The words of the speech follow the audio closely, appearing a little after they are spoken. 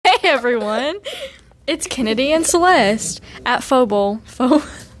everyone. It's Kennedy and Celeste at Phobol.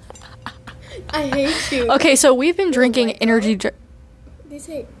 I hate you. Okay, so we've been drinking energy Did you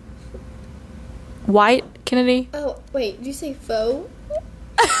say... White, Kennedy? Oh, wait. Did you say faux?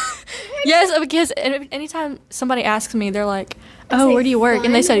 Yes, because anytime somebody asks me, they're like, "Oh, where do you work?"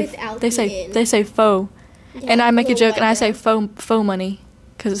 And they say faux, Yeah, and I make a joke and I white say faux money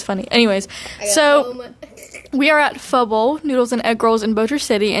because it's funny. Anyways, so we are at Phobol Noodles and Egg Rolls in Bossier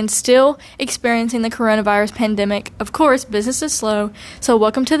City and still experiencing the coronavirus pandemic. Of course, business is slow. So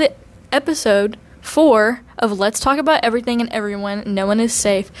welcome to the episode 4 of Let's Talk About Everything and Everyone. No one is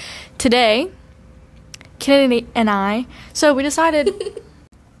safe. Today, Kennedy and I. So we decided.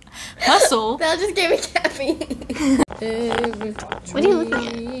 Hustle. Belle just gave me caffeine. What are you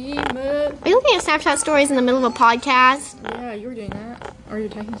looking at? Are you looking at Snapchat stories in the middle of a podcast? Yeah, you were doing that. Or you're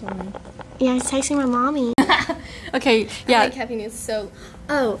texting someone. Yeah, I was texting my mommy. Okay, yeah. Caffeine is so...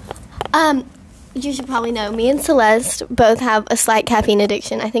 you should probably know, me and Celeste both have a slight caffeine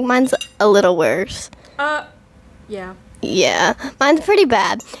addiction. I think mine's a little worse. Yeah. Yeah, mine's pretty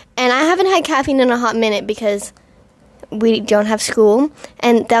bad. And I haven't had caffeine in a hot minute because... we don't have school,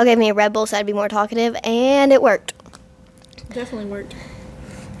 and they'll give me a Red Bull so I'd be more talkative, and it worked. Definitely worked.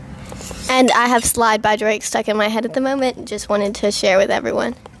 And I have Slide by Drake stuck in my head at the moment. Just wanted to share with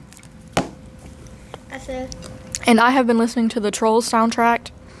everyone. That's it. And I have been listening to the Trolls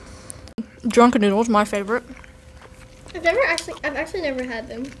soundtrack. Drunken Noodles, my favorite. I've actually never had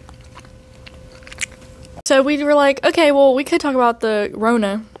them. So we were like, okay, well, we could talk about the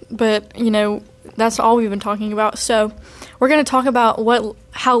Rona, but, you know, that's all we've been talking about. So we're going to talk about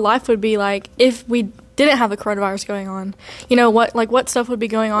how life would be like if we didn't have the coronavirus going on. You know, what stuff would be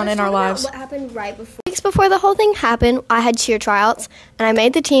going on in our lives. What happened right before? Weeks before the whole thing happened, I had cheer tryouts, and I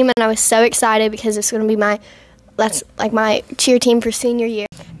made the team, and I was so excited because it's going to be my cheer team for senior year.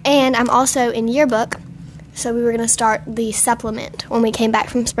 And I'm also in yearbook, so we were going to start the supplement when we came back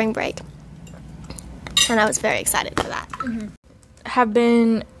from spring break. And I was very excited for that. Mm-hmm. Have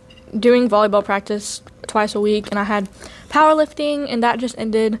been doing volleyball practice twice a week, and I had powerlifting, and that just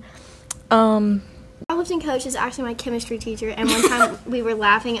ended. Powerlifting coach is actually my chemistry teacher, and one time we were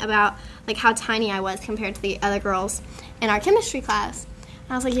laughing about like how tiny I was compared to the other girls in our chemistry class.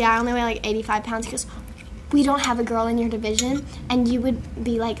 And I was like, yeah, I only weigh like 85 pounds because we don't have a girl in your division, and you would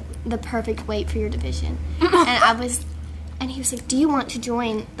be like the perfect weight for your division. And he was like, do you want to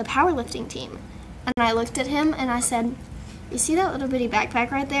join the powerlifting team? And I looked at him and I said, you see that little bitty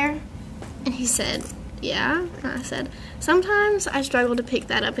backpack right there? And he said, yeah. And I said, sometimes I struggle to pick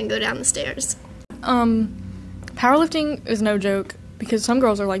that up and go down the stairs. Powerlifting is no joke because some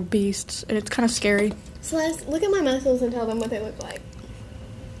girls are like beasts and it's kind of scary. So let's look at my muscles and tell them what they look like.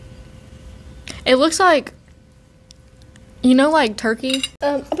 It looks like, you know, like turkey.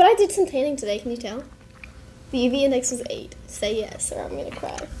 But I did some tanning today, can you tell? The UV index was 8. Say yes or I'm gonna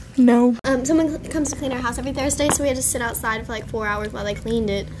cry. No. Someone comes to clean our house every Thursday, so we had to sit outside for like 4 hours while they cleaned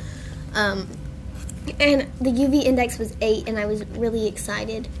it. And the UV index was 8, and I was really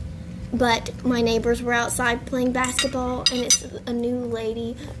excited. But my neighbors were outside playing basketball, and it's a new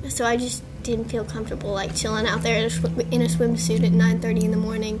lady, so I just didn't feel comfortable like chilling out there in a swimsuit at 9:30 in the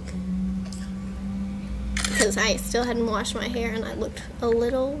morning. Because I still hadn't washed my hair, and I looked a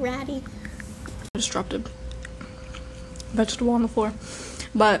little ratty. I just dropped a vegetable on the floor.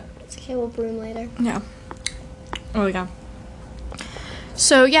 But it's okay, we'll broom later. Yeah. Oh yeah.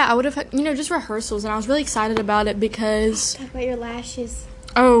 So yeah, I would have, just rehearsals, and I was really excited about it because. Talk about your lashes.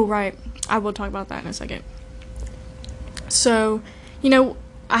 Oh right, I will talk about that in a second. So,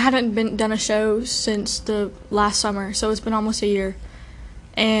 I hadn't done a show since the last summer, so it's been almost a year.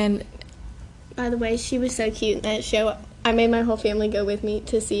 And by the way, she was so cute in that show. I made my whole family go with me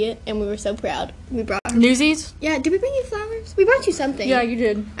to see it, and we were so proud. We brought her. Newsies? Yeah, did we bring you flowers? We brought you something. Yeah, you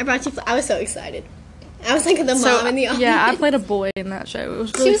did. I brought you I was so excited. I was like the mom in the audience. Yeah, I played a boy in that show. It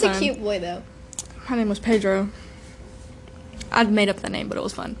was really fun. She was a cute boy, though. My name was Pedro. I'd made up the name, but it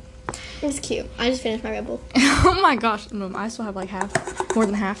was fun. It was cute. I just finished my Red Bull. Oh my gosh. No, I still have like half. More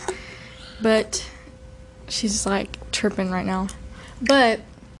than half. But she's like chirping right now. But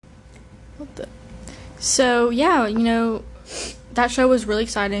so yeah, that show was really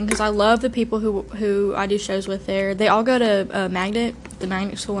exciting because I love the people who I do shows with there. They all go to Magnet, the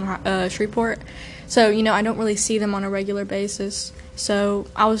Magnet School in Shreveport. So, I don't really see them on a regular basis. So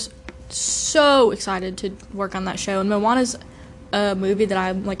I was so excited to work on that show. And Moana's a movie that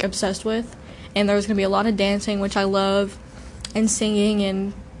I'm like obsessed with. And there was going to be a lot of dancing, which I love, and singing,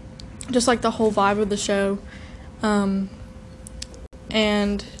 and just like the whole vibe of the show. And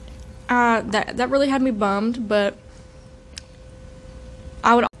that really had me bummed, but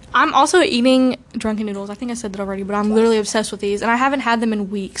I I'm also eating Drunken Noodles. I think I said that already, but I'm literally obsessed with these, and I haven't had them in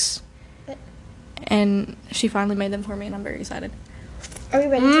weeks. And she finally made them for me, and I'm very excited. Are we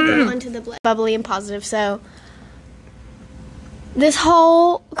ready to go on to the bubbly and positive? So, this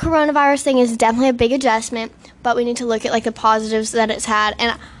whole coronavirus thing is definitely a big adjustment, but we need to look at like the positives that it's had.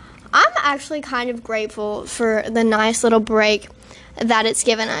 And I'm actually kind of grateful for the nice little break that it's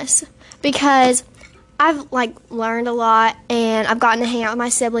given us, because I've like learned a lot, and I've gotten to hang out with my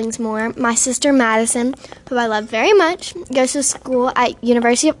siblings more. My sister Madison, who I love very much, goes to school at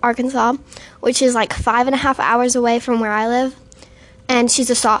University of Arkansas, which is like 5.5 hours away from where I live, and she's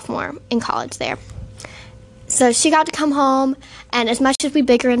a sophomore in college there. So she got to come home, and as much as we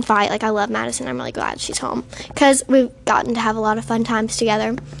bicker and fight, like I love Madison, I'm really glad she's home, because we've gotten to have a lot of fun times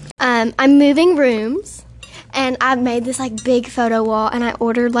together. I'm moving rooms, and I've made this like big photo wall, and I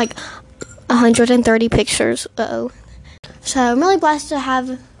ordered like 130 pictures. So I'm really blessed to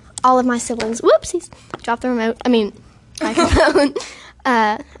have all of my siblings. Whoopsies! Dropped the remote. Microphone.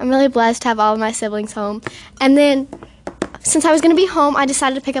 I'm really blessed to have all of my siblings home. And then, since I was going to be home, I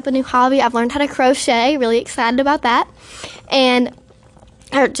decided to pick up a new hobby. I've learned how to crochet. Really excited about that.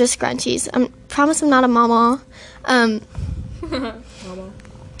 Or just scrunchies. I promise I'm not a mama. Mama.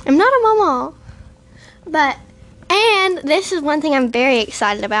 I'm not a mama. And this is one thing I'm very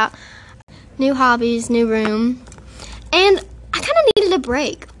excited about. New hobbies, new room. And I kind of needed a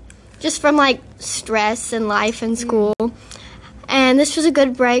break. Just from like stress and life and school. And this was a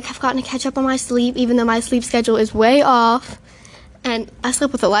good break. I've gotten to catch up on my sleep, even though my sleep schedule is way off. And I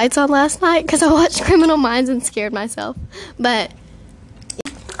slept with the lights on last night because I watched Criminal Minds and scared myself. But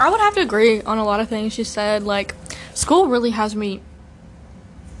I would have to agree on a lot of things she said. Like, school really has me...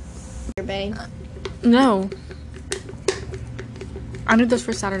 No. I need this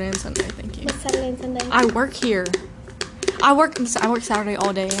for Saturday and Sunday, thank you. What's Saturday and Sunday? I work here. I work Saturday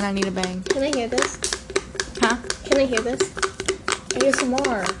all day, and I need a bang. Can I hear this? Huh? Can I hear this?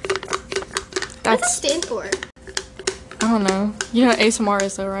 ASMR. What does that stand for? I don't know. You know what ASMR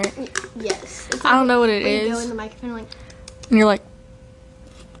is, though, right? Yes. It's I don't know what it when you go is. in the microphone like... And you're like,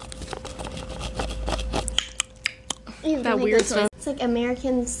 Ew, that don't make weird those stuff. noises. It's like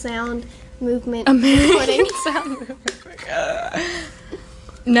American sound movement American recording. sound movement.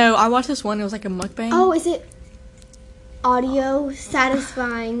 No, I watched this one. It was like a mukbang. Oh, is it audio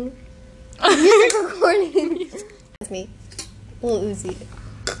satisfying music recording? That's me. Lil Uzi.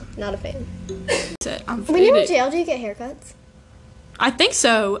 Not a fan. I'm When you were in faded. jail, do you get haircuts? I think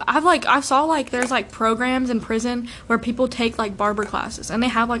so. I saw like there's like programs in prison where people take like barber classes, and they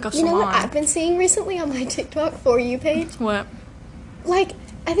have like a You know salon. what I've been seeing recently on my TikTok For You page? What? Like,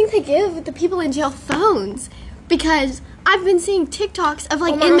 I think they give the people in jail phones, because I've been seeing TikToks of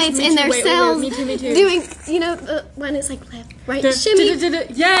like Oh my gosh, inmates me in too. their Wait, cells me too. doing, you know, when it's like left, right, shimmy.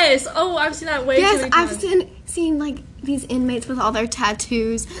 Yes. Oh, I've seen that way too Yes, many I've times. seen like these inmates with all their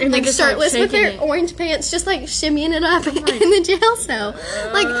tattoos, And they're like just, like, shirtless with their shaking it. orange pants, just like shimmying it up in the jail cell.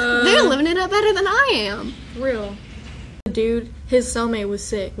 Like, they're living it up better than I am. Real. The dude, his cellmate was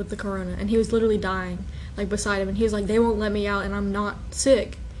sick with the corona, and he was literally dying, like beside him, and he was like, "They won't let me out, and I'm not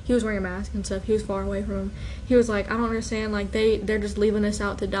sick." He was wearing a mask and stuff. He was far away from him. He was like, "I don't understand. Like they're just leaving us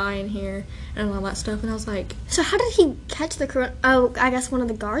out to die in here and all that stuff." And I was like, So how did he catch the corona? Oh, I guess one of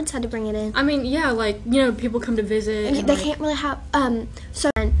the guards had to bring it in. I mean, yeah, like you know, people come to visit. And And, they like, can't really have, so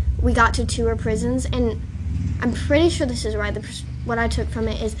we got to tour prisons, and I'm pretty sure this is right. What I took from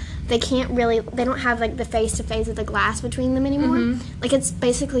it is they don't have like the face-to-face with the glass between them anymore. Like, it's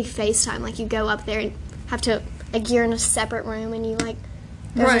basically FaceTime. Like, you go up there and have to, like, you're in a separate room, and you like,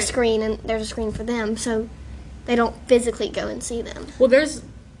 there's Right. a screen, and there's a screen for them, so they don't physically go and see them. Well, there's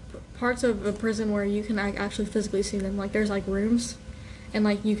parts of a prison where you can actually physically see them. Like there's like rooms, and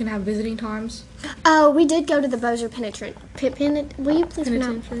like you can have visiting times. Oh, we did go to the Bossier Penitentiary. Will you please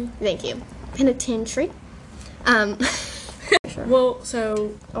pronounce? Penitentiary. Thank you. Penitentiary. Well,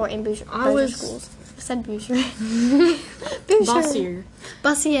 so Or in Boucher. I Bossier was- schools. I said Boucher. Bossier.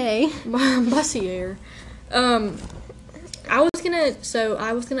 Bossier. Bossier. I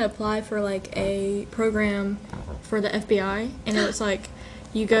was gonna apply for like a program for the FBI, and it was like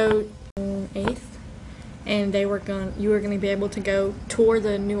you go on 8th, and you were gonna be able to go tour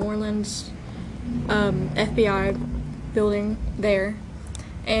the New Orleans FBI building there,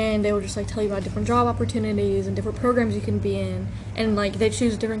 and they would just like tell you about different job opportunities and different programs you can be in, and like they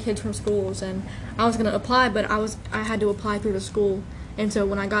choose different kids from schools. And I was gonna apply, but I had to apply through the school, and so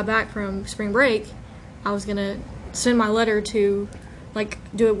when I got back from spring break, I was gonna send my letter to like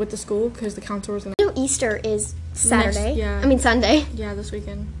do it with the school because the counselor was gonna. You know, Easter is Saturday. yeah. Sunday. Yeah, this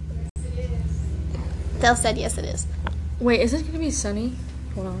weekend. They'll said yes, it is. Wait, is it gonna be sunny?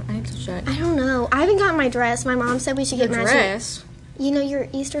 Hold on, I need to check. I don't know. I haven't gotten my dress. My mom said we should The get matching. dress? You know, your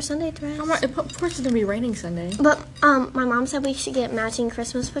Easter Sunday dress. Of course it's going to be raining Sunday. But my mom said we should get matching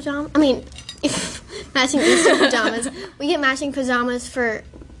Christmas pajamas. I mean, matching Easter pajamas. We get matching pajamas for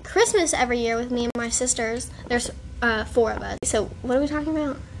Christmas every year with me and my sisters. There's 4 of us. So what are we talking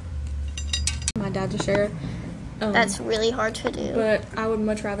about? My dad's a sheriff. That's really hard to do. But I would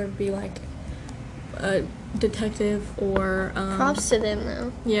much rather be like a detective or Props to them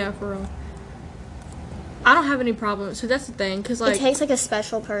though. yeah, for real. I don't have any problems. So that's the thing, cuz like It takes like a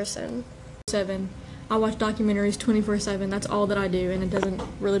special person. 7. I watch documentaries 24/7. That's all that I do, and it doesn't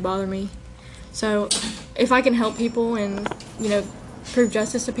really bother me. So if I can help people and, you know, prove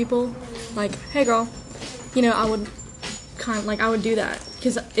justice to people, like, hey girl, you know, I would I would do that,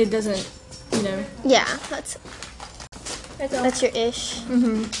 cuz it doesn't, you know. Yeah, that's your ish.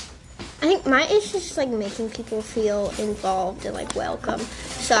 Mhm. I think my ish is just like making people feel involved and like welcome.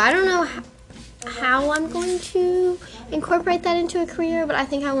 So I don't know how I'm going to incorporate that into a career, but I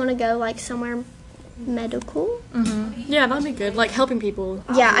think I want to go like somewhere medical. Yeah, that'd be good. Like helping people.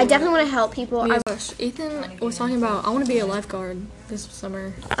 Yeah, I definitely want to help people. Oh my gosh, Ethan was talking about I want to be a lifeguard this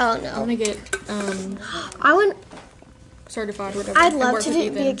summer. Oh I no, want to get I want. certified, whatever. I'd and love work to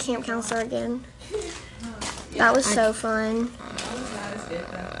with be a Ethan. camp counselor again. That was so fun.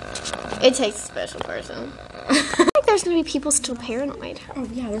 It takes a special person. I think there's gonna be people still paranoid. Oh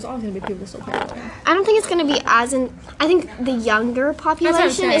yeah, there's always gonna be people still paranoid. I don't think it's gonna be as in. I think the younger population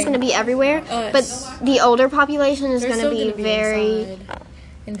is saying. gonna be everywhere, Us. but the older population is They're gonna still be gonna be very. inside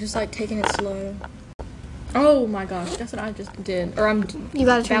and just like taking it slow. Oh my gosh, that's what I just did, or I'm You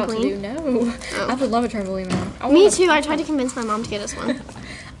got a about to do. trampoline? No, I would love a trampoline now. Me too. I tried to convince my mom to get us one.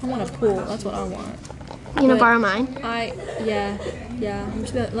 I want a pool. That's what I want. You know, But- borrow mine. Yeah. I'm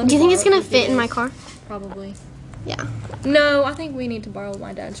just gonna, let Do you me think it's borrow gonna it for fit in you my guys. car? Probably. Yeah, No, I think we need to borrow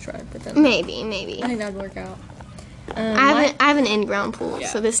my dad's truck, but then maybe. I think that'd work out. I have an in-ground pool,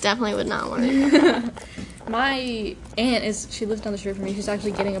 so this definitely would not work. My aunt she lives down the street from me. She's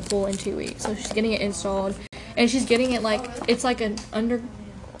actually getting a pool in 2 weeks, so she's getting it installed, and she's getting it like it's like an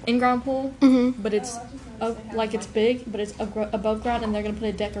in-ground pool, but it's it's big, but it's above ground, and they're gonna put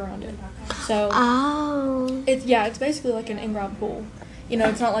a deck around it. So Oh. it's basically like an in-ground pool. You know,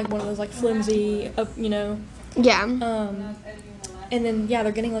 it's not like one of those like flimsy, Yeah. And then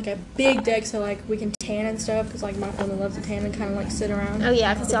they're getting like a big deck so like we can tan and stuff because like my family loves to tan and kind of like sit around. Oh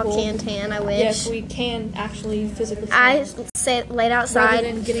yeah, because the y'all pool. can tan. I wish. Yes, we can actually physically. I tan. laid Rather outside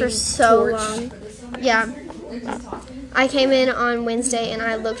than getting for so torched. long. Yeah. I came in on Wednesday and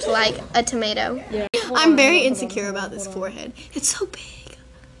I looked like a tomato. Yeah. I'm very insecure about this forehead. It's so big.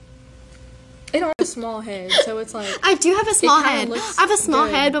 It don't have a small head, so it's like I do have a small kinda head. looks I have a small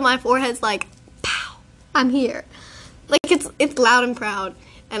good. head, but my forehead's like, pow, I'm here. Like it's loud and proud,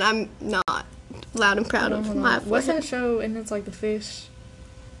 and I'm not loud and proud of my what's forehead. that show? And it's like the fish.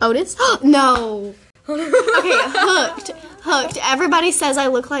 Otis? No. Okay, Hooked. Everybody says I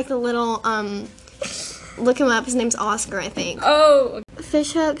look like the little look him up. His name's Oscar, I think. Oh,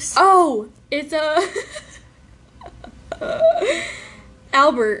 Fish hooks. oh, it's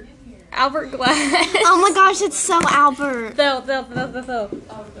Albert Glass. Oh my gosh, it's so Albert. Phil. Tell me,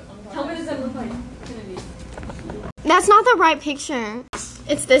 does that look like? That's not the right picture.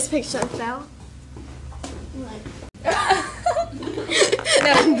 It's this picture, Phil.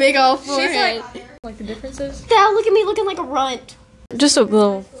 No, Big old she's forehead. like the differences. Phil, look at me looking like a runt. Just a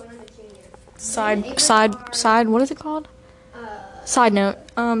little side. What is it called? Side note.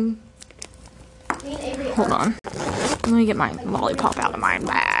 Hold on. Let me get my lollipop out of my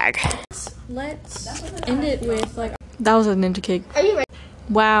bag. Let's end it with like. That was a ninja kick. Are you ready?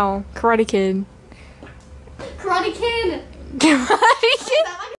 Wow, Karate Kid. Karate Kid.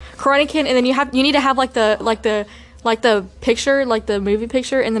 Karate Kid, and then you need to have like the picture, like the movie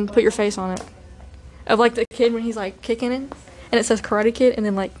picture, and then put your face on it. Of like the kid when he's like kicking it, and it says Karate Kid, and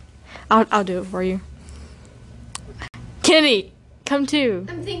then like I'll do it for you. Kennedy, come too.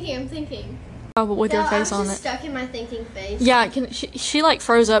 I'm thinking. Oh, but with your face on it. Stuck in my thinking face. Yeah, she like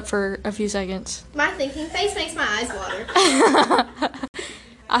froze up for a few seconds. My thinking face makes my eyes water.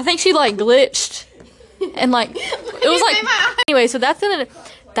 I think she like glitched, and like it was like anyway. So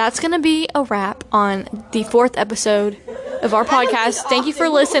that's gonna be a wrap on the 4th episode of our podcast. Thank you for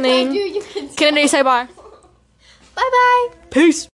listening. Kennedy, say bye. Bye bye. Peace.